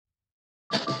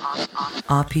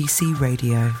RPC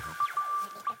Radio.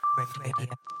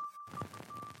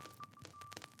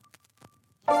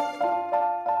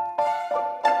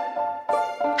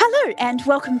 Hello and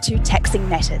welcome to Taxing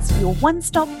Matters, your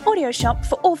one-stop audio shop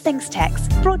for all things tax,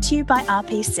 brought to you by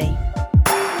RPC.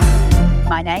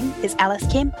 My name is Alice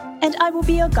Kemp, and I will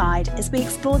be your guide as we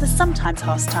explore the sometimes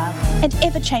hostile and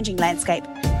ever-changing landscape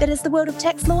that is the world of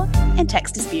tax law and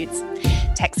tax disputes.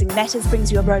 Taxing Matters brings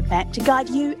you a roadmap to guide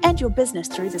you and your business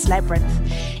through this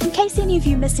labyrinth. In case any of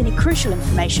you miss any crucial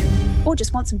information or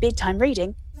just want some bedtime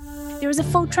reading, there is a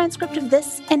full transcript of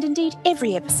this and indeed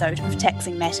every episode of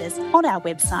Taxing Matters on our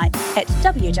website at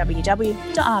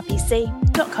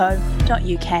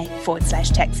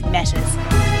www.rpc.co.uk/Taxing Matters.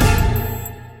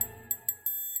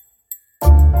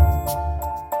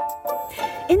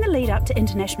 In the lead up to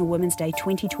International Women's Day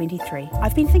 2023,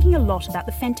 I've been thinking a lot about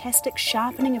the fantastic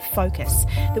sharpening of focus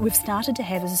that we've started to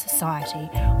have as a society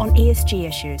on ESG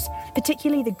issues,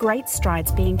 particularly the great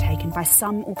strides being taken by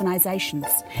some organisations.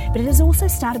 But it has also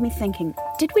started me thinking,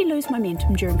 did we lose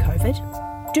momentum during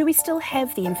COVID? Do we still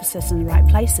have the emphasis in the right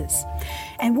places?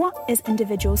 And what, as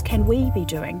individuals, can we be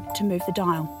doing to move the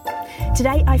dial?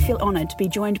 Today, I feel honoured to be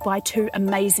joined by two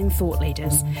amazing thought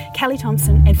leaders, Callie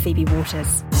Thompson and Phoebe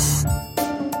Waters.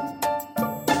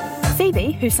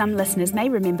 Phoebe, who some listeners may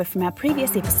remember from our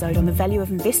previous episode on the value of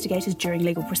investigators during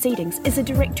legal proceedings, is a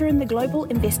director in the Global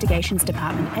Investigations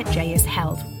Department at JS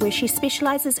Held, where she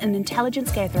specialises in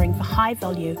intelligence gathering for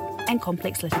high-value and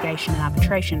complex litigation and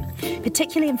arbitration,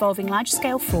 particularly involving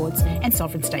large-scale frauds and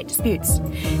sovereign state disputes.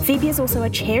 Phoebe is also a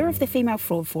chair of the Female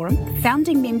Fraud Forum,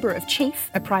 founding member of Chief,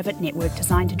 a private network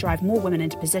designed to drive more women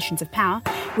into positions of power,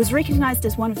 was recognised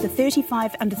as one of the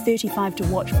 35 under 35 to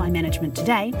watch by Management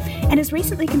Today, and has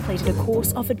recently completed a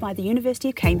course offered by the University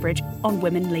of Cambridge on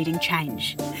women leading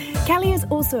change. Callie is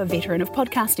also a veteran of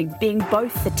podcasting, being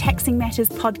both the Taxing Matters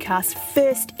podcast's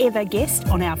first ever guest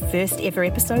on our first ever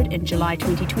episode in July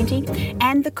 2020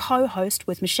 and the co-host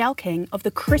with Michelle King of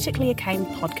the critically acclaimed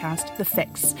podcast The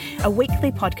Fix, a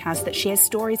weekly podcast that shares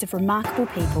stories of remarkable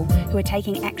people who are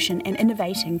taking action and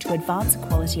innovating to advance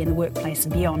equality in the workplace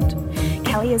and beyond.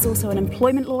 Callie is also an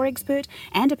employment law expert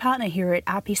and a partner here at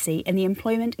RPC in the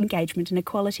Employment Engagement and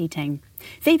Equality team.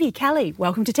 Phoebe, Callie,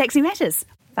 welcome to Taxing Matters.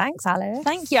 Thanks, Alice.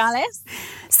 Thank you, Alice.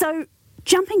 So,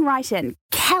 jumping right in,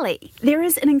 Callie, there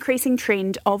is an increasing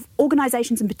trend of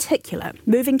organisations in particular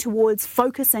moving towards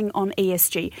focusing on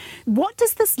ESG. What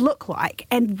does this look like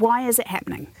and why is it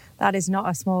happening? That is not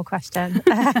a small question.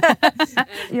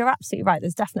 You're absolutely right.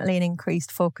 There's definitely an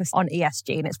increased focus on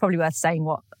ESG, and it's probably worth saying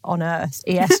what on earth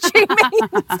ESG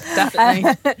means.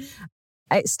 Definitely.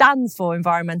 It stands for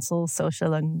environmental,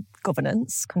 social and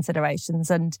governance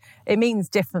considerations, and it means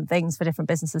different things for different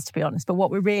businesses, to be honest. But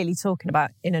what we're really talking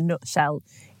about in a nutshell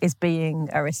is being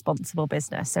a responsible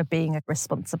business, so being a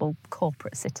responsible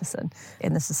corporate citizen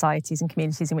in the societies and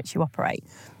communities in which you operate.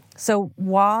 So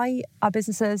why are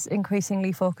businesses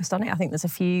increasingly focused on it? I think there's a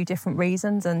few different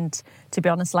reasons, and to be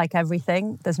honest, like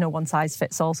everything, there's no one size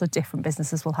fits all, so different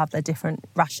businesses will have their different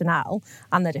rationale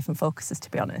and their different focuses,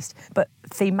 to be honest. But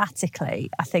thematically,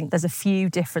 I think there's a few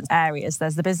different areas.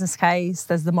 There's the business case,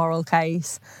 there's the moral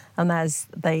case, and there's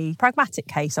the pragmatic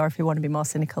case, or if you want to be more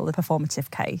cynical, the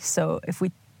performative case. So if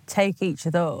we take each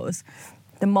of those,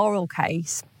 the moral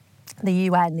case, the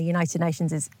UN, the United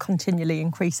Nations, is continually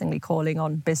increasingly calling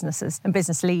on businesses and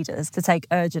business leaders to take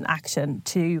urgent action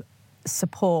to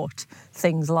support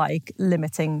things like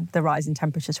limiting the rise in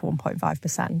temperature to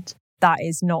 1.5%. That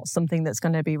is not something that's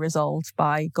going to be resolved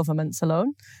by governments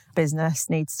alone. Business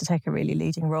needs to take a really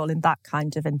leading role in that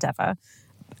kind of endeavour.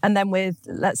 And then with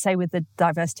the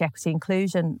diversity, equity,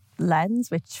 inclusion lens,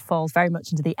 which falls very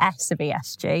much into the S of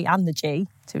ESG and the G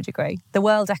to a degree, the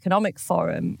World Economic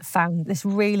Forum found this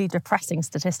really depressing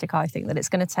statistic, I think, that it's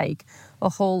going to take a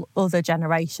whole other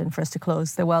generation for us to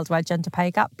close the worldwide gender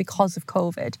pay gap because of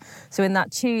COVID. So in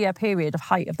that 2-year period of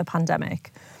height of the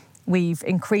pandemic, we've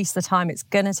increased the time it's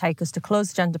going to take us to close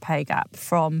the gender pay gap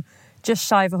from just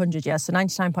shy of 100 years, so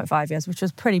 99.5 years, which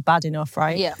was pretty bad enough,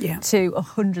 right? Yeah. To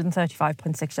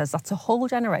 135.6 years. That's a whole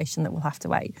generation that will have to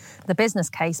wait. The business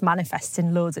case manifests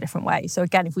in loads of different ways. So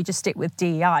again, if we just stick with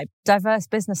DEI, diverse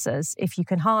businesses, if you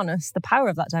can harness the power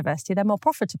of that diversity, they're more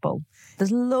profitable.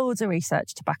 There's loads of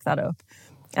research to back that up.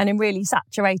 And in really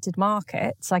saturated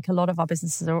markets, like a lot of our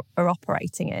businesses are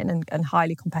operating in, and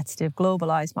highly competitive,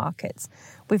 globalised markets,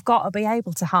 we've got to be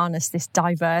able to harness this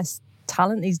diverse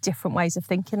talent, these different ways of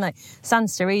thinking. Like,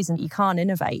 stands to reason you can't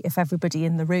innovate if everybody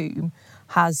in the room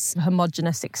has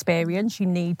homogenous experience. You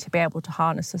need to be able to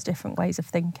harness those different ways of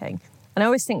thinking. And I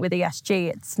always think with ESG,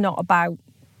 it's not about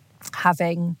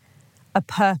having a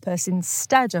purpose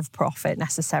instead of profit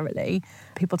necessarily.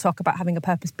 People talk about having a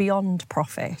purpose beyond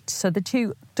profit. So the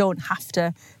two don't have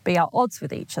to be at odds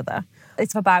with each other.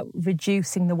 It's about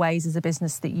reducing the ways as a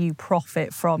business that you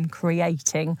profit from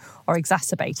creating or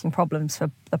exacerbating problems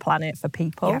for the planet, for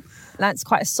people. Yeah. That's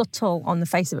quite a subtle on the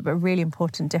face of it, but a really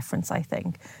important difference, I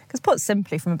think. Because put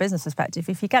simply, from a business perspective,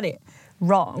 if you get it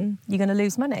wrong, you're going to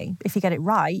lose money. If you get it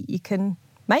right, you can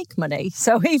make money.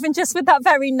 So even just with that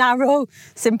very narrow,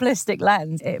 simplistic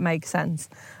lens, it makes sense.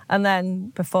 And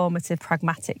then performative,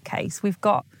 pragmatic case, we've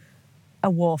got a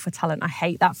war for talent. I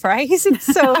hate that phrase.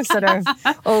 It's so sort of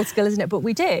old school, isn't it? But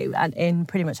we do, and in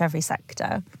pretty much every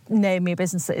sector. Name me a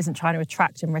business that isn't trying to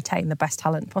attract and retain the best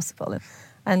talent possible.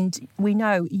 And we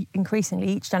know increasingly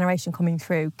each generation coming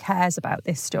through cares about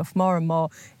this stuff more and more,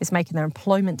 is making their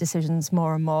employment decisions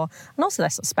more and more, and also their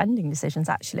sort of spending decisions,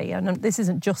 actually. And this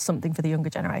isn't just something for the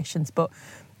younger generations, but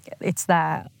it's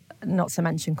there, not to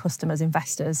mention customers,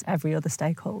 investors, every other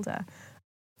stakeholder.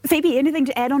 Phoebe, anything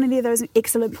to add on any of those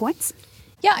excellent points?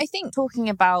 Yeah, I think talking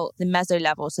about the meso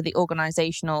level, so the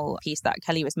organisational piece that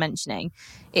Kelly was mentioning,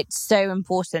 it's so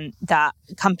important that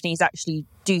companies actually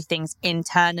do things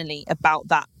internally about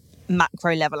that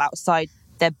macro level outside.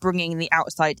 They're bringing the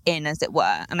outside in, as it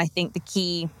were. And I think the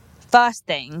key first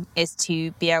thing is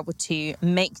to be able to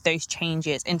make those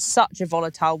changes in such a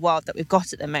volatile world that we've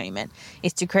got at the moment,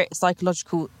 is to create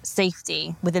psychological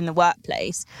safety within the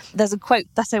workplace. There's a quote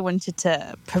that I wanted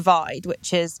to provide,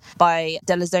 which is by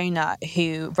Delazona,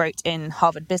 who wrote in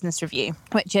Harvard Business Review,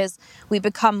 which is, "We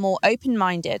become more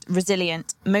open-minded,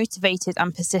 resilient, motivated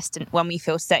and persistent when we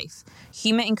feel safe.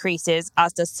 Humour increases,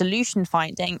 as does solution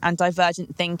finding and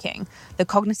divergent thinking, the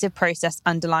cognitive process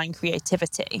underlying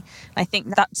creativity." And I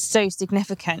think that's so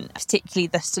significant, particularly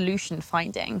the solution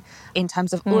finding, in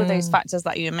terms of all of those factors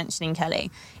that you were mentioning,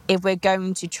 Kelly. If we're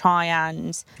going to try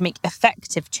and make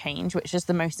effective change, which is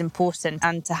the most important,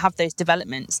 and to have those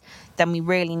developments, then we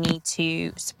really need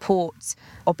to support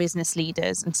our business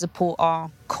leaders and support our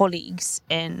colleagues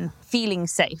in feeling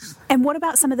safe. And what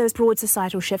about some of those broad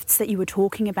societal shifts that you were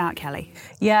talking about, Kelly?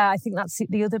 Yeah, I think that's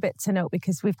the other bit to note,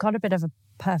 because we've got a bit of a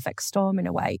perfect storm in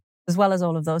a way, as well as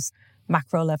all of those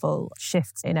macro level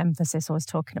shifts in emphasis I was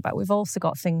talking about. We've also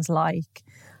got things like,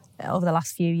 over the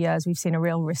last few years, we've seen a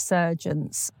real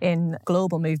resurgence in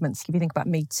global movements. If you think about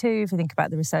Me Too, if you think about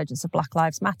the resurgence of Black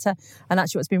Lives Matter, and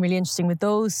actually what's been really interesting with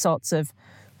those sorts of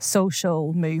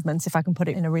social movements, if I can put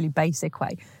it in a really basic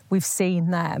way, we've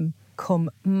seen them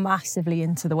come massively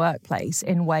into the workplace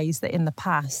in ways that in the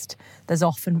past there's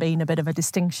often been a bit of a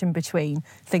distinction between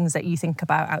things that you think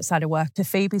about outside of work. To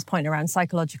Phoebe's point around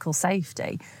psychological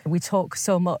safety, we talk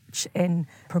so much in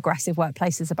progressive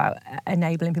workplaces about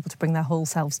enabling people to bring their whole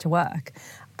selves to work.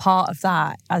 Part of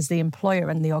that, as the employer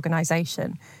and the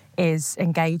organisation, is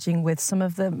engaging with some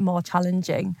of the more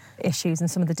challenging issues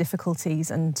and some of the difficulties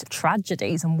and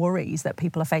tragedies and worries that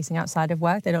people are facing outside of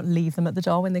work. They don't leave them at the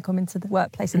door when they come into the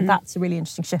workplace. And that's a really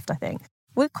interesting shift, I think.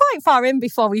 We're quite far in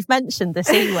before we've mentioned this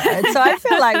E word, so I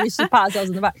feel like we should pat ourselves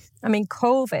on the back. I mean,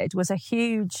 COVID was a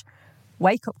huge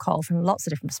wake-up call from lots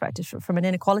of different perspectives. From an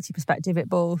inequality perspective, it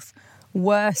both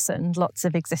worsened lots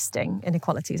of existing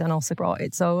inequalities and also brought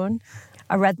its own.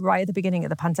 I read right at the beginning of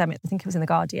the pandemic, I think it was in The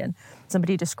Guardian,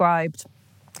 somebody described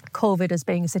COVID as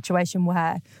being a situation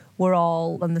where we're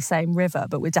all on the same river,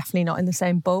 but we're definitely not in the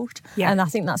same boat. Yeah. And I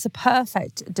think that's a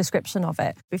perfect description of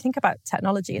it. If we think about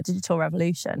technology and digital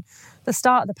revolution, the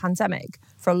start of the pandemic,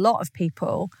 for a lot of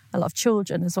people, a lot of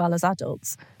children as well as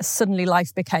adults, suddenly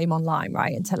life became online,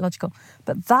 right, and technological.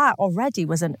 But that already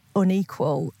was an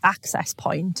unequal access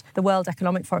point. The World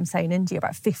Economic Forum say in India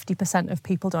about 50% of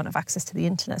people don't have access to the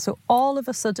internet. So all of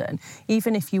a sudden,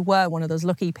 even if you were one of those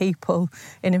lucky people,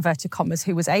 in inverted commas,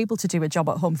 who was able to do a job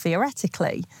at home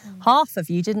theoretically, half of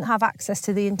you didn't have access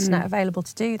to the internet available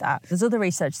to do that. There's other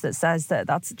research that says that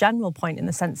that's a general point, in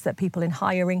the sense that people in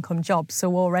higher income jobs,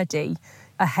 so already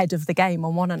ahead of the game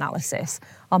on one analysis,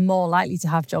 are more likely to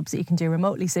have jobs that you can do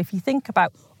remotely. So if you think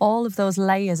about all of those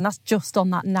layers, and that's just on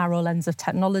that narrow lens of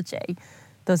technology,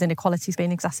 those inequalities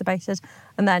being exacerbated.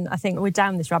 And then I think we're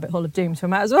down this rabbit hole of doom, so I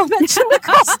might as well mention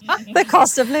the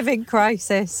cost of living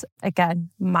crisis. Again,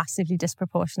 massively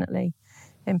disproportionately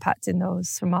impacting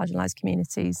those from marginalised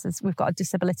communities. We've got a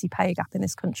disability pay gap in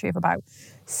this country of about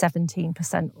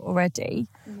 17% already.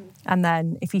 And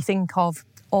then if you think of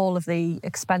all of the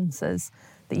expenses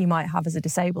that you might have as a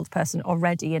disabled person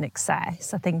already in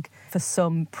excess, I think for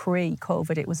some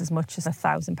pre-COVID it was as much as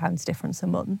 £1,000 difference a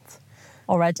month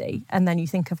already. And then you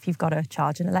think of, you've got to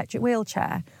charge an electric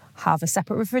wheelchair, have a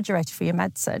separate refrigerator for your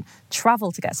medicine,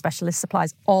 travel to get specialist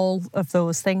supplies. All of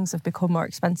those things have become more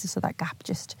expensive, so that gap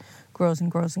just grows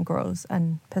and grows and grows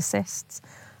and persists.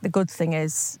 The good thing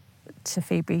is, to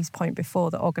Phoebe's point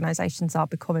before, that organisations are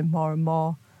becoming more and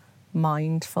more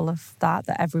mindful of that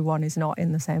everyone is not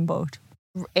in the same boat.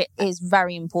 It is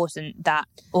very important that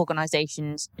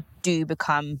organisations do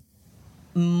become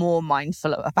more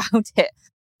mindful about it.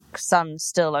 Some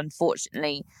still,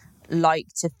 unfortunately, like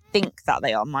to think that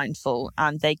they are mindful,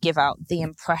 and they give out the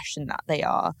impression that they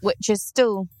are, which is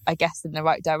still, I guess, in the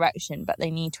right direction, but they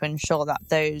need to ensure that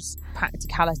those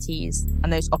practicalities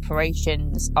and those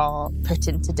operations are put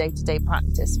into day-to-day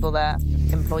practice for their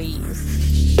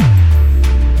employees.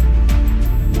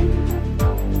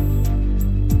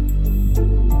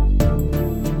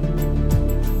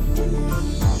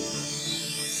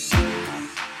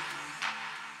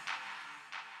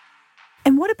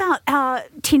 And what about our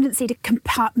tendency to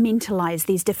compartmentalise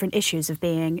these different issues of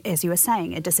being, as you were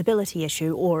saying, a disability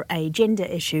issue or a gender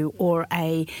issue or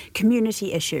a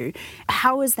community issue?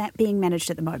 How is that being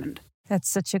managed at the moment? That's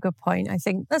such a good point. I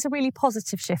think there's a really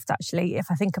positive shift, actually, if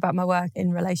I think about my work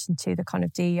in relation to the kind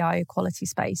of DEI equality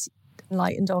space.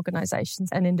 Enlightened organisations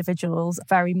and individuals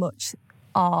very much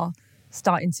are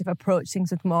starting to approach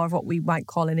things with more of what we might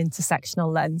call an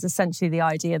intersectional lens, essentially the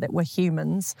idea that we're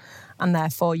humans and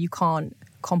therefore you can't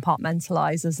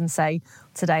compartmentalise us and say,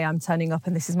 today I'm turning up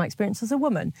and this is my experience as a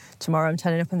woman, tomorrow I'm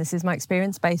turning up and this is my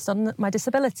experience based on my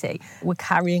disability. We're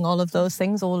carrying all of those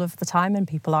things all of the time, and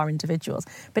people are individuals.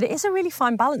 But it is a really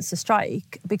fine balance to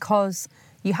strike, because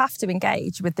you have to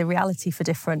engage with the reality for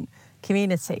different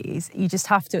communities. You just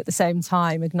have to at the same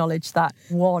time acknowledge that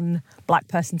one black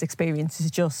person's experience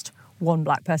is just one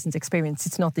black person's experience.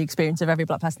 It's not the experience of every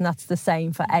black person. That's the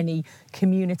same for any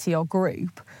community or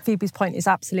group. Phoebe's point is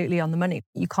absolutely on the money.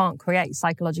 You can't create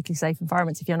psychologically safe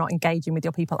environments if you're not engaging with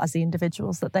your people as the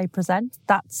individuals that they present.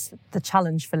 That's the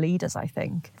challenge for leaders, I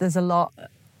think. There's a lot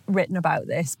written about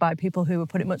this by people who would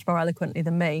put it much more eloquently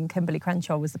than me, and Kimberly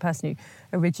Crenshaw was the person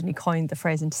who originally coined the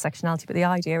phrase intersectionality. But the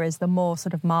idea is the more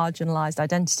sort of marginalised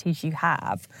identities you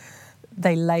have,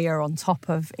 they layer on top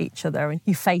of each other, and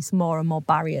you face more and more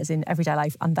barriers in everyday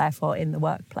life and therefore in the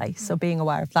workplace. So being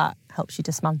aware of that helps you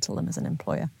dismantle them as an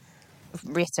employer.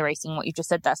 Reiterating what you just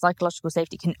said, that psychological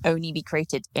safety can only be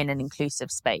created in an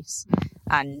inclusive space.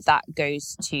 And that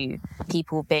goes to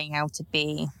people being able to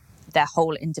be their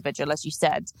whole individual, as you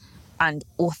said, and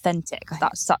authentic.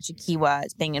 That's such a key word,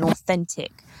 being an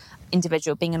authentic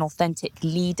individual, being an authentic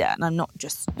leader. And I'm not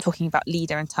just talking about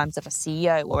leader in terms of a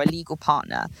CEO or a legal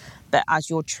partner, but as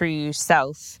your true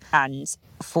self, and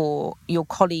for your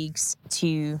colleagues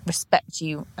to respect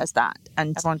you as that,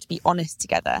 and everyone to be honest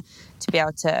together, to be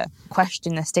able to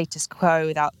question the status quo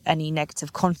without any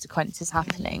negative consequences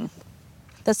happening.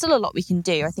 There's still a lot we can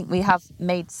do. I think we have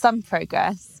made some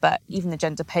progress, but even the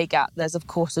gender pay gap, there's of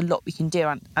course a lot we can do.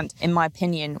 And in my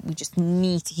opinion, we just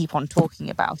need to keep on talking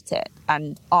about it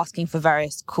and asking for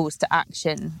various calls to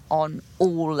action on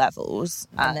all levels,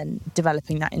 and then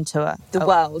developing that into the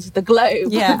world, the globe.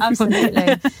 Yeah,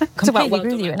 absolutely. Completely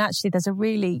agree with you. And actually there's a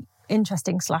really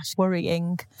interesting /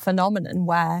 worrying phenomenon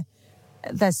where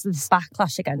there's this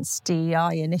backlash against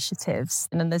DEI initiatives,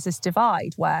 and then there's this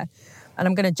divide where, and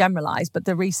I'm going to generalise, but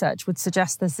the research would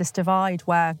suggest there's this divide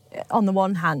where, on the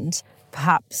one hand,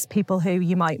 perhaps people who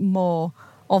you might more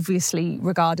obviously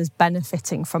regard as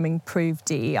benefiting from improved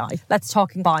DEI. Let's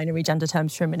talk in binary gender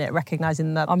terms for a minute,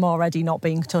 recognising that I'm already not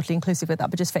being totally inclusive with that,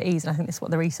 but just for ease, and I think this is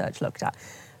what the research looked at,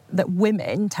 that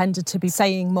women tended to be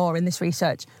saying more in this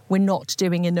research, we're not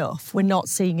doing enough, we're not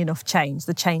seeing enough change,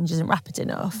 the change isn't rapid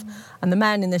enough. And the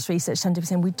men in this research tend to be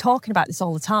saying, we're talking about this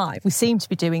all the time, we seem to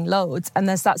be doing loads. And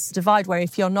there's that divide where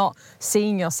if you're not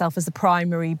seeing yourself as the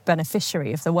primary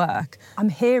beneficiary of the work, I'm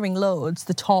hearing loads,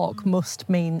 the talk must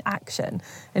mean action.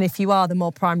 And if you are the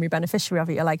more primary beneficiary of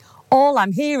it, you're like, all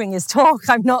I'm hearing is talk,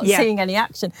 I'm not seeing any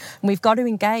action. And we've got to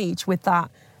engage with that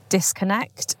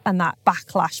disconnect and that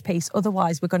backlash piece.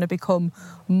 Otherwise, we're going to become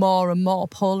more and more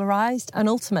polarised. And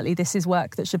ultimately, this is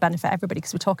work that should benefit everybody,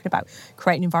 because we're talking about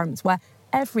creating environments where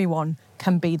everyone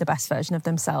can be the best version of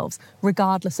themselves,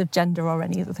 regardless of gender or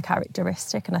any other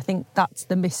characteristic. And I think that's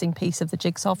the missing piece of the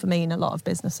jigsaw for me in a lot of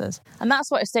businesses. And that's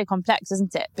what is so complex,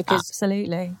 isn't it? Because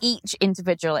absolutely, each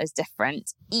individual is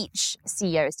different, each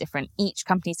CEO is different, each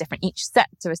company is different, each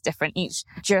sector is different, each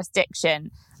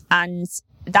jurisdiction. And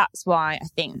that's why I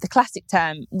think the classic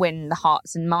term win the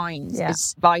hearts and minds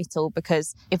is vital,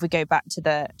 because if we go back to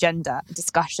the gender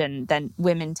discussion, then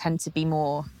women tend to be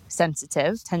more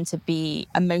sensitive, tend to be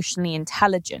emotionally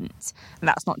intelligent. And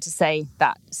that's not to say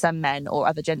that some men or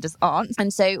other genders aren't.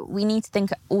 And so we need to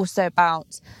think also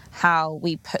about how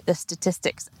we put the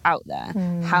statistics out there,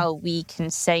 how we can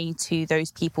say to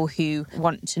those people who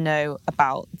want to know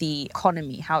about the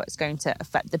economy, how it's going to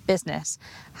affect the business,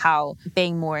 how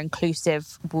being more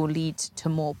inclusive will lead to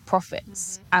more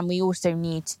profits. And we also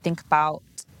need to think about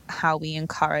how we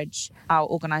encourage our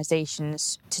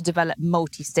organisations to develop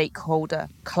multi-stakeholder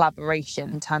collaboration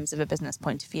in terms of a business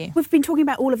point of view. We've been talking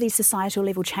about all of these societal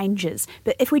level changes,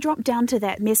 but if we drop down to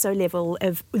that meso level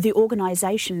of the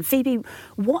organisation, Phoebe,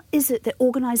 what is it that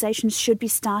organisations should be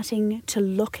starting to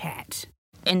look at?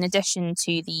 In addition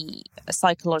to the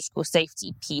psychological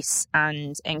safety piece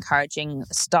and encouraging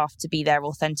staff to be their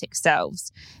authentic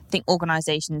selves, I think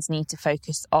organisations need to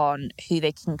focus on who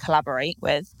they can collaborate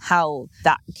with, how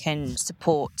that can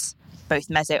support both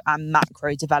meso and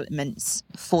macro developments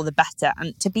for the better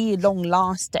and to be long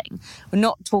lasting. We're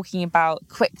not talking about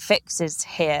quick fixes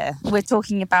here. We're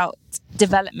talking about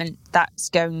development that's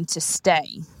going to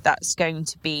stay, that's going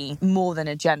to be more than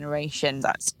a generation,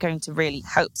 that's going to really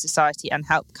help society and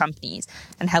help companies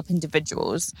and help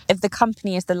individuals. If the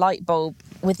company is the light bulb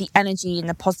with the energy and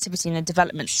the positivity and the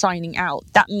development shining out,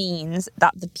 that means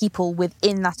that the people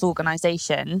within that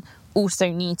organisation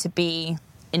also need to be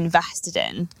invested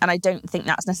in. And I don't think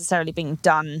that's necessarily being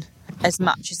done as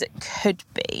much as it could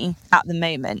be at the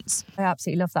moment. I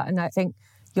absolutely love that. And I think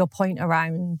your point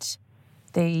around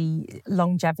the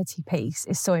longevity piece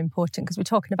is so important because we're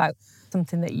talking about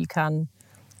something that you can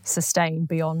sustain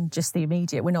beyond just the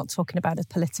immediate. We're not talking about a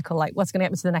political, like, what's going to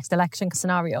get me to the next election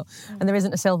scenario. And there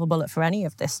isn't a silver bullet for any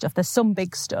of this stuff. There's some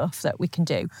big stuff that we can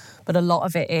do, but a lot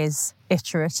of it is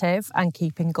iterative and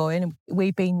keeping going.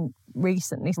 We've been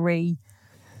recently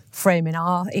framing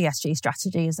our ESG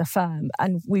strategy as a firm,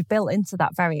 and we've built into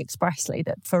that very expressly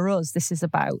that for us this is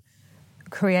about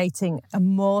creating a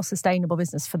more sustainable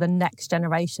business for the next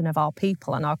generation of our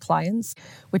people and our clients.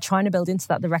 We're trying to build into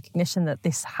that the recognition that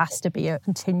this has to be a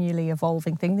continually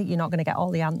evolving thing, that you're not going to get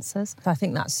all the answers. So I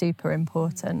think that's super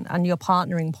important. And your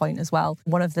partnering point as well,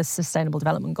 one of the Sustainable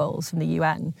Development Goals from the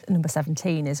UN, number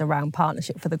 17, is around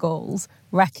partnership for the goals,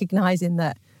 recognising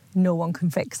that no one can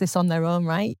fix this on their own,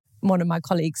 right? One of my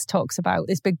colleagues talks about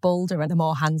this big boulder and the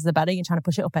more hands the better. You're trying to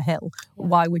push it up a hill.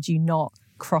 Why would you not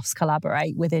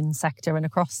cross-collaborate within sector and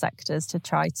across sectors to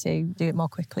try to do it more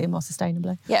quickly and more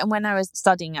sustainably? Yeah, and when I was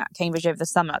studying at Cambridge over the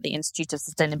summer at the Institute of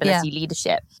Sustainability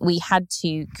Leadership, we had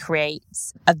to create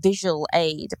a visual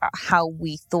aid about how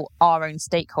we thought our own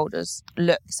stakeholders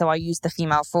look. So I used the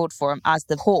Female Fraud Forum as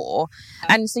the core.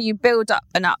 And so you build up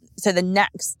and up. So the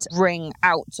next ring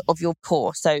out of your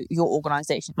core, so your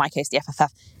organisation, in my case, the FFF,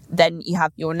 then you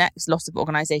have your next lot of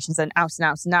organisations and out and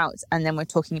out and out. And then we're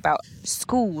talking about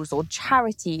schools or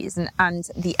charities and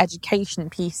the education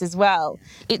piece as well.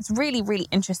 It's really, really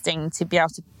interesting to be able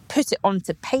to put it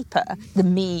onto paper, the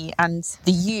me and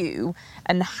the you,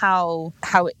 and how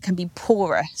it can be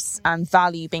porous and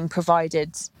value being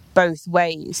provided both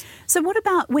ways. So what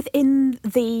about within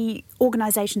the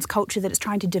organisation's culture that it's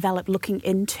trying to develop looking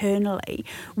internally?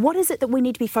 What is it that we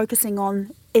need to be focusing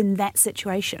on in that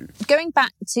situation? Going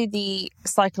back to the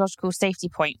psychological safety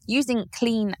point, using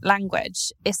clean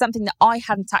language is something that I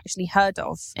hadn't actually heard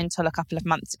of until a couple of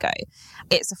months ago.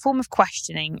 It's a form of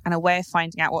questioning and a way of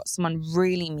finding out what someone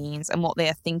really means and what they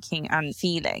are thinking and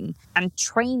feeling, and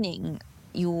training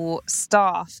your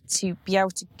staff to be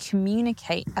able to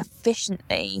communicate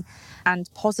efficiently and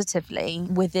positively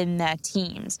within their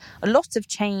teams. A lot of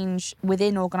change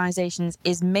within organisations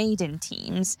is made in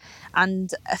teams,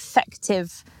 and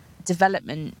effective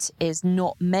development is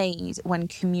not made when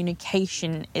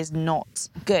communication is not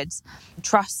good.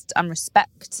 Trust and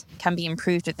respect can be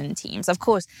improved within teams. Of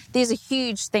course, these are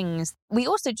huge things. We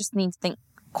also just need to think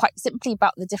quite simply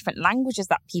about the different languages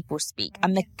that people speak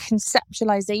and the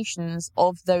conceptualizations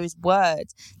of those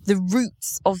words, the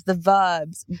roots of the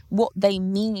verbs, what they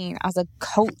mean as a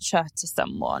culture to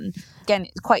someone. Again,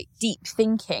 it's quite deep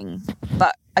thinking,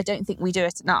 but I don't think we do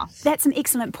it enough. That's an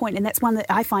excellent point, and that's one that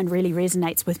I find really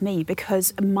resonates with me,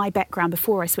 because my background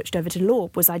before I switched over to law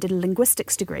was I did a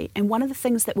linguistics degree, and one of the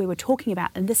things that we were talking about,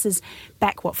 and this is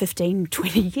back, 15,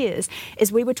 20 years,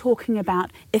 is we were talking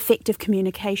about effective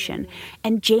communication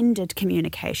and gendered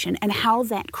communication and how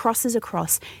that crosses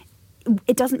across.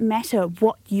 It doesn't matter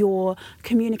what your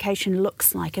communication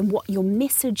looks like and what your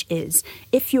message is.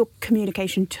 If your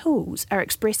communication tools are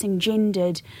expressing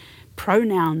gendered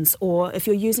pronouns, or if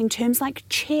you're using terms like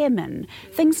chairman,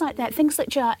 things like that, things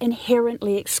which are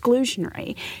inherently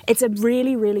exclusionary, it's a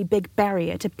really, really big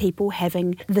barrier to people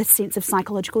having this sense of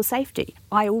psychological safety.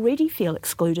 I already feel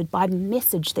excluded by the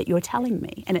message that you're telling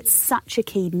me, and it's such a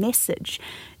key message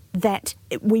that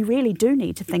we really do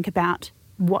need to think about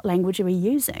what language are we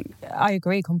using. I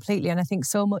agree completely, and I think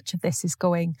so much of this is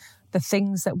going, the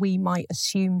things that we might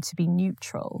assume to be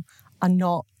neutral are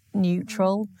not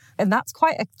neutral. And that's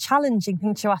quite a challenging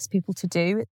thing to ask people to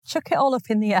do. Chuck it all up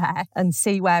in the air and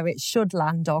see where it should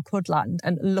land or could land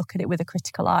and look at it with a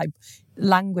critical eye.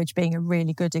 Language being a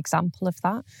really good example of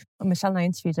that. And Michelle and I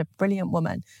interviewed a brilliant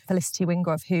woman, Felicity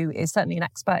Wingrove, who is certainly an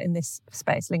expert in this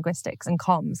space, linguistics and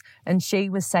comms. And she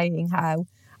was saying how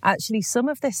actually some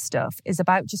of this stuff is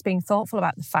about just being thoughtful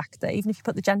about the fact that even if you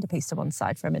put the gender piece to one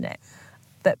side for a minute,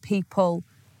 that people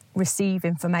receive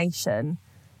information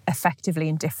effectively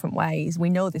in different ways. We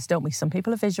know this, don't we? Some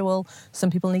people are visual, some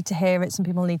people need to hear it, some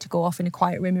people need to go off in a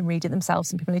quiet room and read it themselves,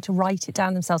 some people need to write it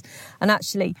down themselves. And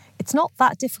actually, it's not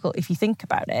that difficult if you think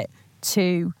about it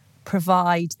to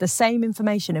provide the same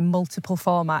information in multiple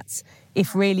formats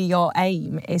if really your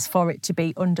aim is for it to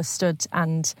be understood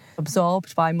and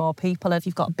absorbed by more people. If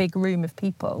you've got a big room of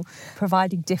people,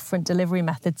 providing different delivery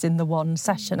methods in the one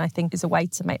session, I think, is a way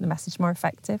to make the message more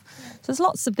effective. So there's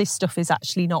lots of this stuff is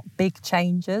actually not big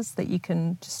changes that you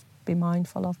can just be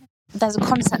mindful of. There's a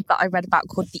concept that I read about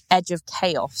called the edge of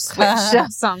chaos,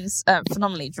 which sounds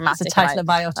phenomenally dramatic. It's the title of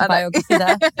my autobiography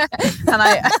there. And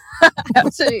I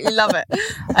absolutely love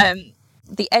it.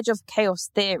 The edge of chaos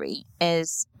theory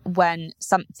is when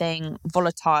something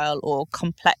volatile or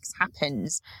complex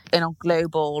happens in a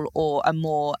global or a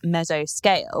more meso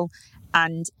scale,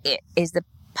 and it is the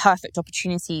perfect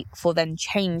opportunity for then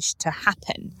change to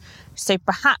happen. So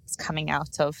perhaps coming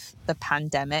out of the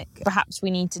pandemic, perhaps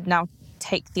we need to now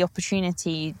take the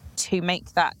opportunity to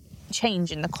make that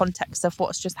change in the context of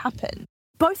what's just happened.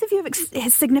 Both of you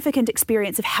have significant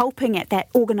experience of helping at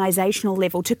that organisational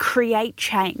level to create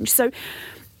change. So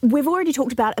we've already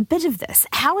talked about a bit of this.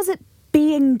 How is it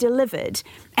being delivered,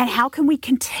 and how can we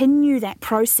continue that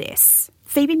process?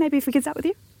 Phoebe, maybe if we could start with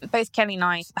you. Both Kelly and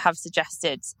I have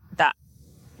suggested that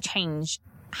change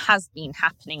has been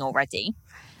happening already.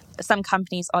 Some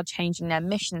companies are changing their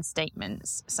mission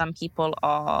statements. Some people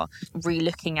are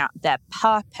re-looking at their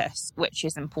purpose, which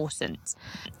is important.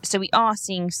 So we are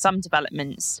seeing some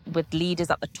developments with leaders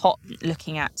at the top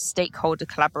looking at stakeholder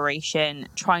collaboration,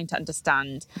 trying to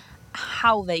understand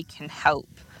how they can help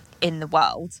in the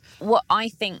world. What I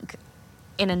think,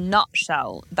 in a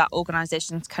nutshell, that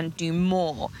organisations can do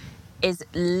more is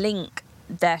link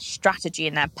their strategy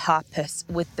and their purpose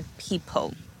with the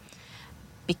people,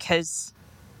 because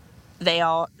they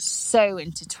are so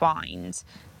intertwined.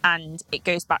 And it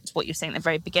goes back to what you were saying at the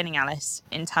very beginning, Alice,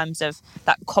 in terms of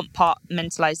that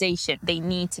compartmentalisation. They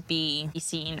need to be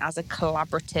seen as a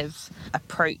collaborative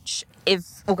approach. If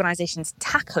organisations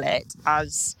tackle it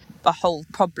as a whole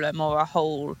problem or a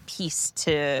whole piece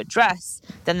to address,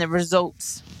 then the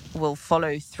results will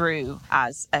follow through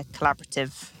as a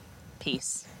collaborative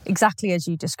piece. Exactly as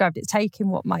you described, it's taking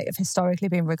what might have historically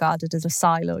been regarded as a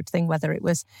siloed thing, whether it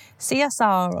was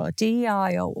CSR or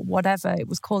DEI or whatever it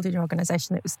was called in your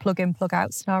organisation. It was plug-in,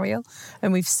 plug-out scenario.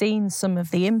 And we've seen some of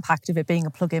the impact of it being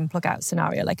a plug-in, plug-out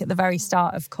scenario. Like at the very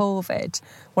start of COVID,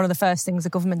 one of the first things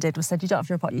the government did was said, you don't have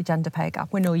to report your gender pay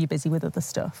gap. We know you're busy with other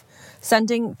stuff.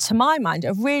 Sending, to my mind,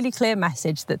 a really clear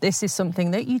message that this is something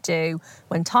that you do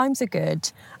when times are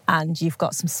good and you've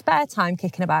got some spare time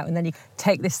kicking about, and then you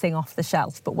take this thing off the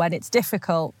shelf. But when it's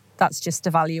difficult, that's just a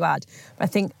value add. But I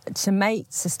think to make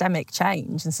systemic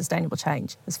change and sustainable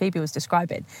change, as Phoebe was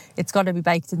describing, it's got to be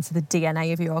baked into the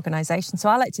DNA of your organisation. So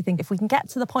I like to think if we can get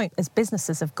to the point as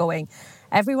businesses of going,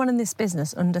 everyone in this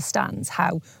business understands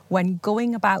how when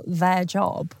going about their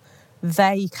job,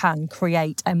 they can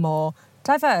create a more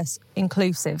diverse,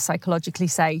 inclusive, psychologically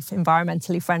safe,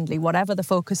 environmentally friendly, whatever the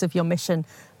focus of your mission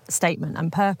statement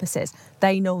and purposes,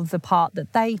 they know the part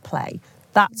that they play.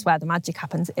 That's where the magic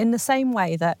happens. In the same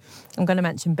way that, I'm going to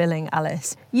mention billing,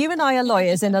 Alice, you and I are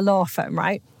lawyers in a law firm,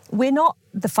 right? We're not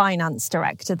the finance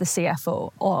director, the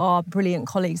CFO, or our brilliant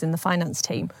colleagues in the finance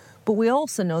team, but we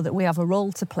also know that we have a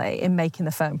role to play in making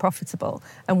the firm profitable,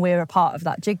 and we're a part of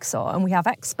that jigsaw. And we have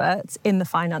experts in the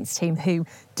finance team who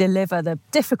deliver the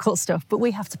difficult stuff, but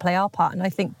we have to play our part. And I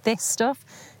think this stuff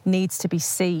needs to be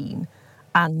seen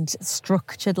and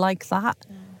structured like that,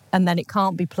 and then it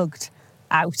can't be plugged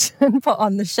out and put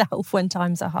on the shelf when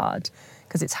times are hard,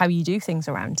 because it's how you do things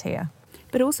around here.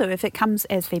 But also if it comes,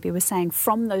 as Phoebe was saying,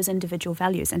 from those individual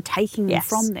values and taking them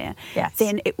from there,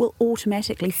 then it will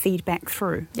automatically feed back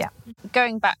through. Yeah.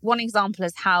 Going back, one example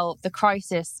is how the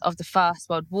crisis of the First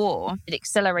World War, it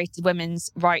accelerated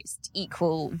women's rights to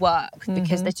equal work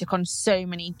because they took on so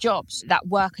many jobs. That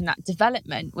work and that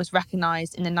development was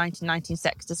recognised in the 1919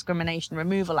 Sex Discrimination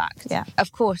Removal Act. Yeah.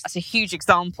 Of course, that's a huge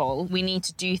example. We need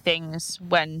to do things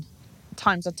when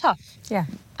times are tough. Yeah.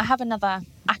 I have another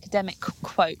academic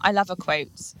quote. I love a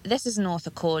quote. This is an author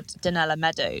called Donella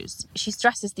Meadows. She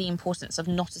stresses the importance of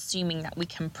not assuming that we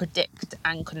can predict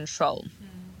and control.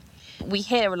 We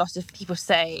hear a lot of people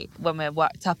say when we're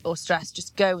worked up or stressed,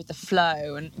 just go with the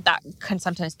flow, and that can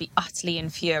sometimes be utterly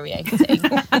infuriating.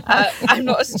 I'm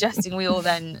not suggesting we all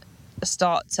then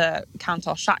start to count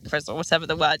our chakras or whatever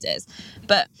the word is,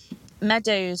 but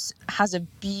Meadows has a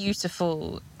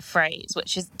beautiful phrase,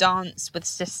 which is dance with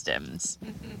systems,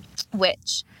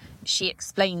 which she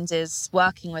explains is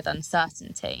working with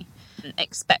uncertainty,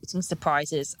 expecting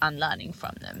surprises and learning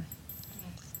from them.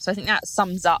 So I think that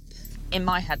sums up, in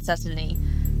my head, certainly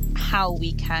how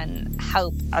we can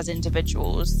help as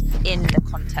individuals in the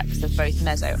context of both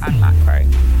meso and macro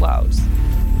worlds.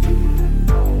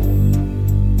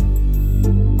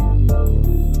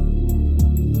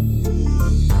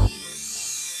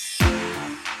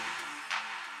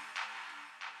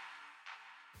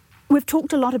 We've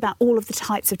talked a lot about all of the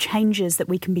types of changes that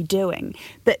we can be doing,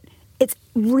 but it's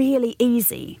really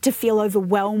easy to feel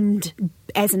overwhelmed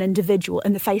as an individual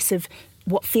in the face of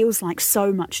what feels like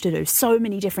so much to do, so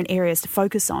many different areas to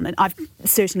focus on, and I've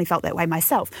certainly felt that way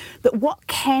myself. But what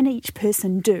can each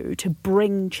person do to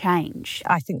bring change?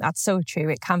 I think that's so true.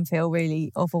 It can feel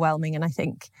really overwhelming, and I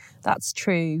think that's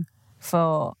true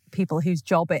for people whose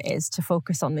job it is to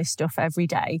focus on this stuff every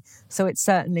day. So it's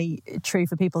certainly true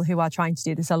for people who are trying to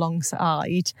do this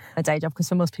alongside a day job, because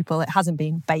for most people it hasn't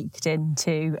been baked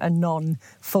into a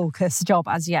non-focused job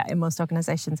as yet in most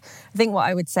organisations. I think what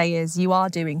I would say is you are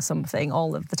doing something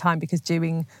all of the time, because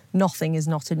doing nothing is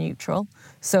not a neutral.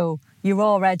 So you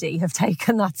already have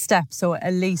taken that step. So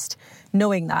at least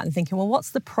knowing that and thinking, well,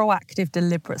 what's the proactive,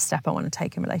 deliberate step I want to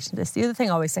take in relation to this? The other thing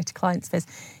I always say to clients is,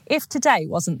 if today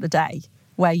wasn't the day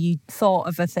where you thought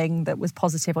of a thing that was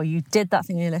positive or you did that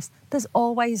thing on your list, there's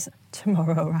always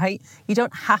tomorrow, right? You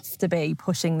don't have to be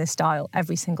pushing this dial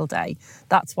every single day.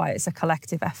 That's why it's a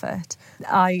collective effort.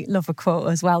 I love a quote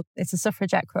as well. It's a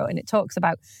suffragette quote, and it talks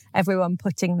about everyone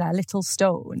putting their little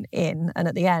stone in, and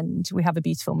at the end we have a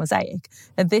beautiful mosaic.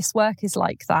 And this work is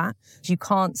like that. You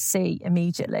can't see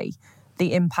immediately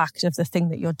the impact of the thing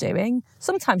that you're doing.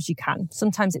 Sometimes you can.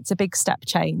 Sometimes it's a big step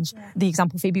change. Yeah. The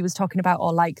example Phoebe was talking about,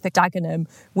 or like the Dagenham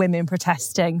women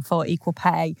protesting for equal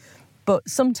pay. But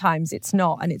sometimes it's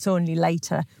not, and it's only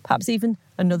later, perhaps even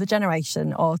another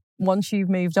generation, or once you've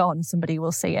moved on, somebody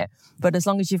will see it. But as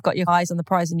long as you've got your eyes on the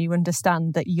prize and you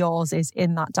understand that yours is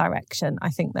in that direction,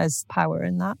 I think there's power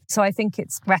in that. So I think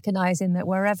it's recognising that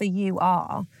wherever you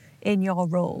are in your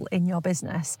role, in your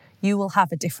business, you will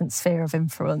have a different sphere of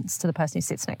influence to the person who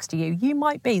sits next to you. You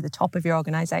might be the top of your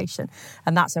organisation,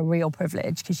 and that's a real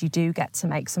privilege, because you do get to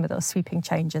make some of those sweeping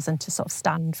changes and to sort of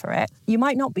stand for it. You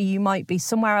might not be, you might be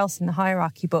somewhere else in the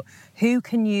hierarchy, but who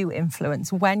can you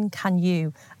influence? When can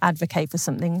you advocate for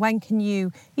something? When can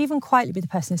you even quietly be the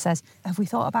person who says, have we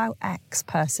thought about X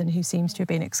person who seems to have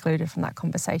been excluded from that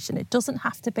conversation? It doesn't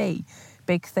have to be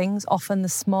big things. Often the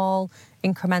small,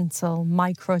 incremental,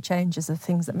 micro changes are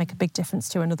things that make a big difference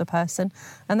to another person,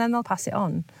 and then they'll pass it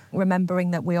on. Remembering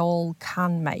that we all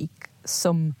can make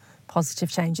some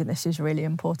positive change in this is really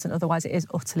important. Otherwise it is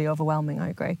utterly overwhelming. I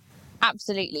agree.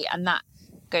 Absolutely. And that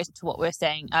goes to what we were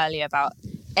saying earlier about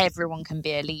everyone can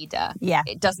be a leader. Yeah.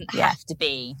 It doesn't have to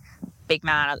be big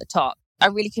man at the top. I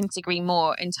really couldn't agree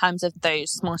more in terms of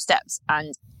those small steps.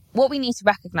 And what we need to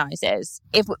recognise is,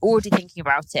 if we're already thinking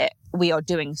about it, we are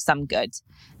doing some good,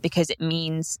 because it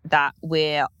means that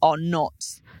we are not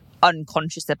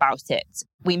unconscious about it.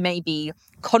 We may be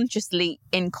consciously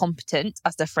incompetent,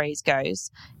 as the phrase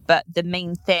goes, but the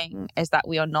main thing is that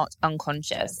we are not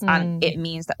unconscious. And it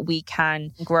means that we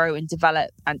can grow and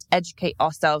develop and educate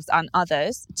ourselves and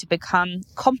others to become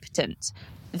competent.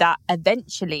 That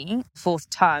eventually, fourth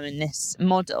term in this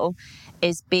model,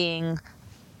 is being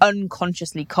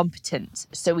unconsciously competent.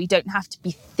 So we don't have to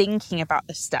be thinking about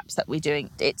the steps that we're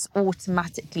doing. It's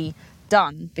automatically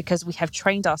done because we have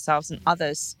trained ourselves and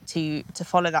others to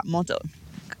follow that model.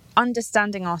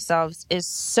 Understanding ourselves is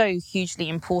so hugely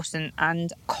important,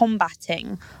 and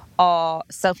combating are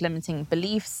self-limiting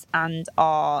beliefs and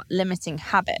are limiting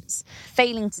habits.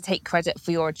 Failing to take credit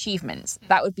for your achievements,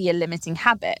 that would be a limiting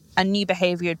habit. A new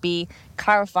behaviour would be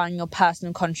clarifying your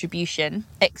personal contribution,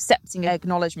 accepting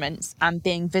acknowledgements, and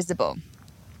being visible.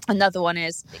 Another one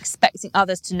is expecting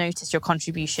others to notice your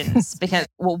contributions because,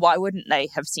 well, why wouldn't they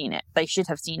have seen it? They should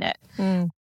have seen it.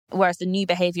 Whereas the new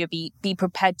behaviour be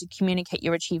prepared to communicate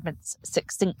your achievements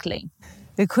succinctly.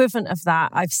 The equivalent of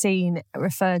that I've seen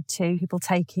referred to people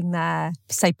taking their,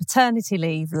 say, paternity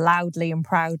leave loudly and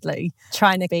proudly,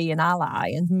 trying to be an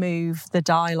ally and move the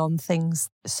dial on things,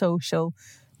 social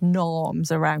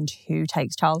norms around who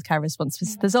takes childcare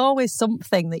responsibility. There's always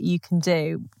something that you can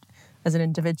do as an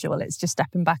individual. It's just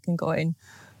stepping back and going,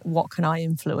 what can I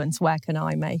influence? Where can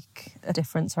I make a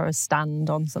difference or a stand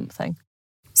on something?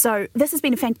 So this has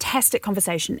been a fantastic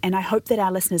conversation, and I hope that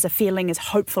our listeners are feeling as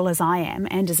hopeful as I am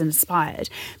and as inspired.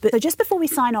 But so just before we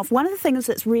sign off, one of the things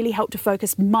that's really helped to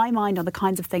focus my mind on the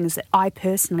kinds of things that I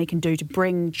personally can do to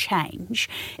bring change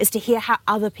is to hear how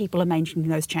other people are making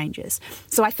those changes.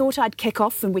 So I thought I'd kick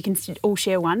off and we can all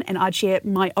share one, and I'd share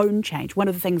my own change. One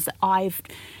of the things that I've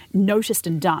noticed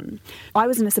and done. I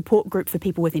was in a support group for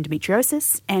people with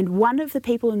endometriosis, and one of the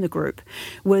people in the group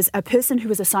was a person who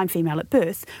was assigned female at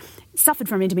birth, suffered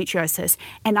from endometriosis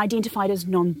and identified as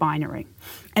non-binary.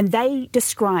 And they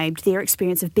described their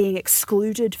experience of being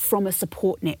excluded from a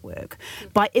support network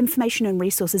by information and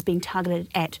resources being targeted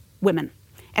at women,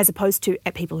 as opposed to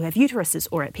at people who have uteruses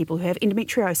or at people who have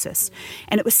endometriosis.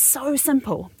 And it was so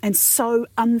simple and so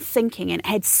unthinking and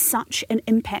had such an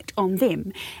impact on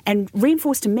them and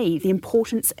reinforced to me the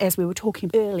importance, as we were talking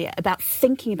earlier, about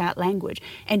thinking about language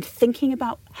and thinking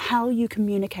about how you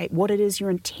communicate, what it is you're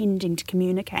intending to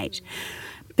communicate.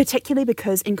 Particularly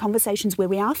because in conversations where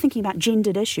we are thinking about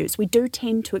gendered issues, we do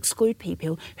tend to exclude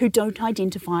people who don't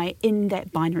identify in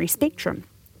that binary spectrum.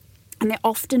 And they're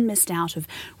often missed out of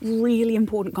really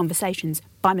important conversations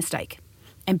by mistake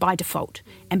and by default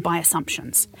and by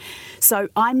assumptions. So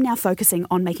I'm now focusing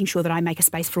on making sure that I make a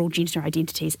space for all gender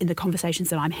identities in the conversations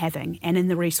that I'm having and in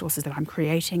the resources that I'm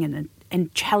creating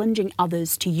and challenging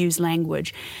others to use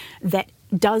language that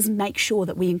does make sure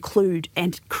that we include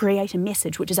and create a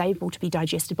message which is able to be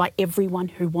digested by everyone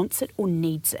who wants it or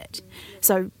needs it.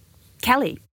 So,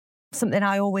 Kelly. Something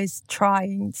I always try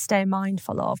and stay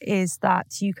mindful of is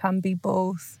that you can be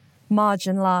both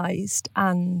marginalised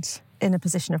and in a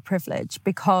position of privilege,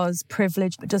 because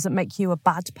privilege doesn't make you a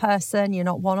bad person. You're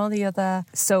not one or the other.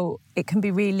 So it can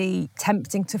be really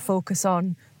tempting to focus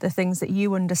on the things that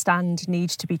you understand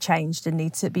need to be changed and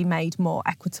need to be made more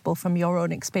equitable from your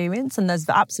own experience. And there's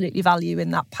absolutely value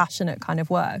in that passionate kind of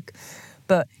work.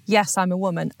 But yes, I'm a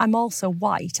woman. I'm also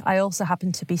white. I also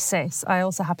happen to be cis. I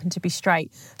also happen to be straight.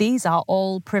 These are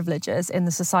all privileges in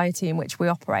the society in which we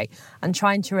operate. And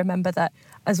trying to remember that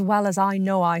as well as I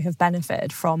know I have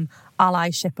benefited from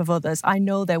allyship of others, I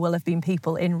know there will have been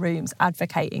people in rooms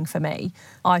advocating for me.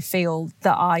 I feel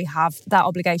that I have that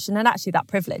obligation and actually that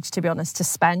privilege, to be honest, to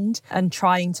spend and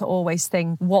trying to always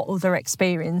think what other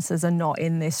experiences are not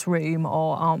in this room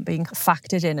or aren't being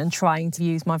factored in, and trying to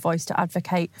use my voice to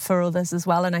advocate for others as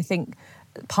well. And I think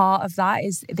part of that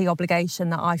is the obligation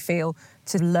that I feel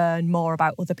to learn more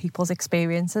about other people's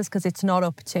experiences, because it's not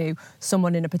up to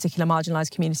someone in a particular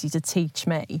marginalised community to teach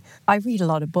me. I read a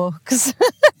lot of books.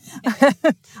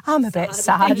 I'm a bit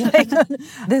sad.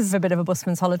 This is a bit of a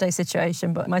busman's holiday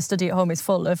situation, but my study at home is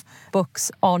full of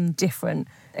books on different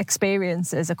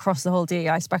experiences across the whole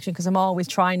DEI spectrum, because I'm always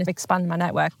trying to expand my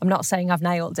network. I'm not saying I've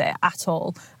nailed it at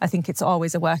all. I think it's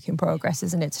always a work in progress,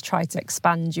 isn't it, to try to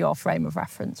expand your frame of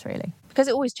reference, really. Because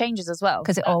it always changes as well.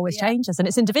 Because it always changes and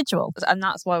it's individual. And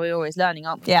that's why we're always learning,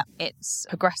 aren't we? Yeah. It's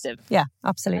progressive. Yeah,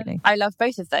 absolutely. I love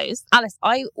both of those. Alice,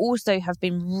 I also have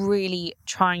been really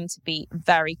trying to be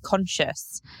very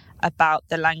conscious about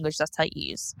the language that I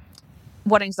use.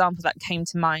 One example that came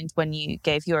to mind when you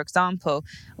gave your example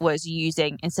was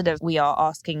using, instead of we are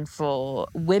asking for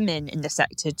women in the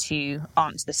sector to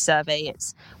answer the survey,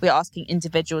 we are asking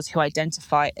individuals who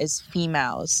identify as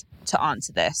females to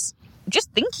answer this.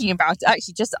 Just thinking about it,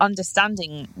 actually just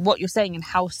understanding what you're saying and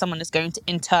how someone is going to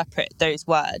interpret those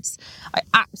words. I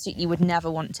absolutely would never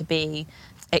want to be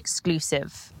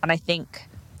exclusive. And I think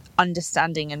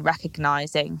understanding and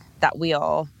recognising that we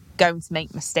are going to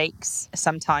make mistakes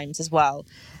sometimes as well.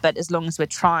 But as long as we're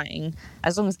trying,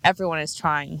 as long as everyone is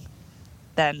trying,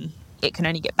 then it can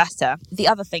only get better. The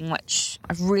other thing which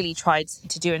I've really tried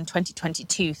to do in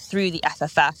 2022 through the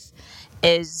FFF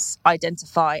is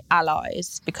identify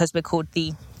allies, because we're called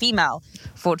the Female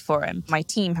Fraud Forum. My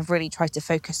team have really tried to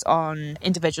focus on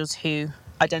individuals who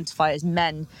identify as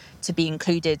men to be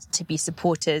included, to be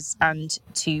supporters, and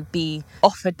to be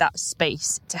offered that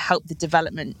space to help the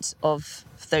development of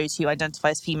those who identify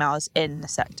as females in the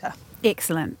sector.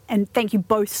 Excellent. And thank you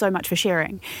both so much for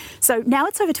sharing. So now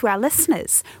it's over to our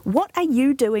listeners. What are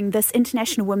you doing this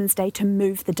International Women's Day to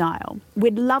move the dial?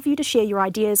 We'd love you to share your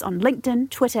ideas on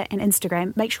LinkedIn, Twitter and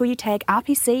Instagram. Make sure you tag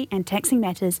RPC and Taxing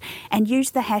Matters and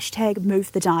use the hashtag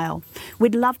 #MoveTheDial.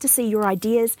 We'd love to see your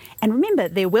ideas, and remember,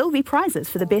 there will be prizes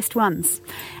for the best ones.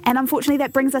 And unfortunately,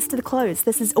 that brings us to the close.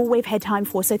 This is all we've had time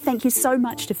for, so thank you so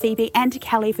much to Phoebe and to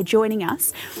Kelly for joining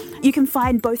us. You can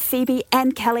find both Phoebe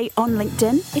and Kelly on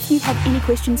LinkedIn. If you have any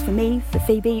questions for me, for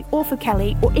Phoebe or for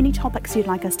Kelly, or any topics you'd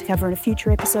like us to cover in a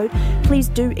future episode, please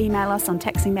do email us on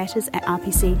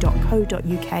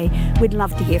taxingmatters@rpc.co.uk. We'd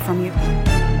love to hear from you.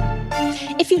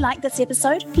 If you like this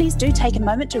episode, please do take a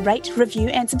moment to rate, review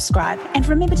and subscribe, and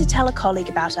remember to tell a colleague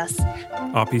about us.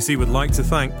 RPC would like to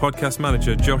thank podcast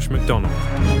manager Josh McDonald.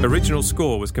 Original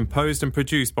score was composed and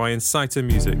produced by Inciter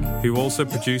Music, who also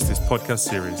produced this podcast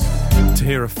series. To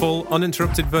hear a full,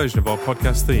 uninterrupted version of our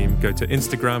podcast theme, go to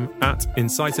Instagram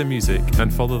 @InciterMusic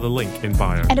and follow the link in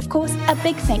bio. And of course, a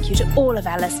big thank you to all of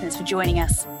our listeners for joining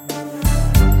us.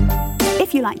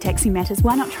 If you like Taxing Matters,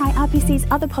 why not try RPC's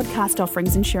other podcast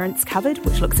offerings, Insurance Covered,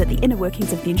 which looks at the inner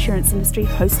workings of the insurance industry,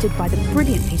 hosted by the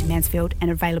brilliant Peter Mansfield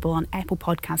and available on Apple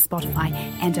Podcasts, Spotify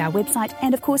and our website,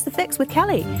 and of course The Fix with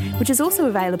Kelly, which is also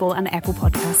available on Apple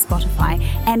Podcasts, Spotify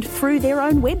and through their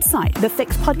own website,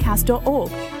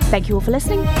 thefixpodcast.org. Thank you all for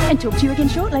listening and talk to you again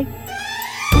shortly.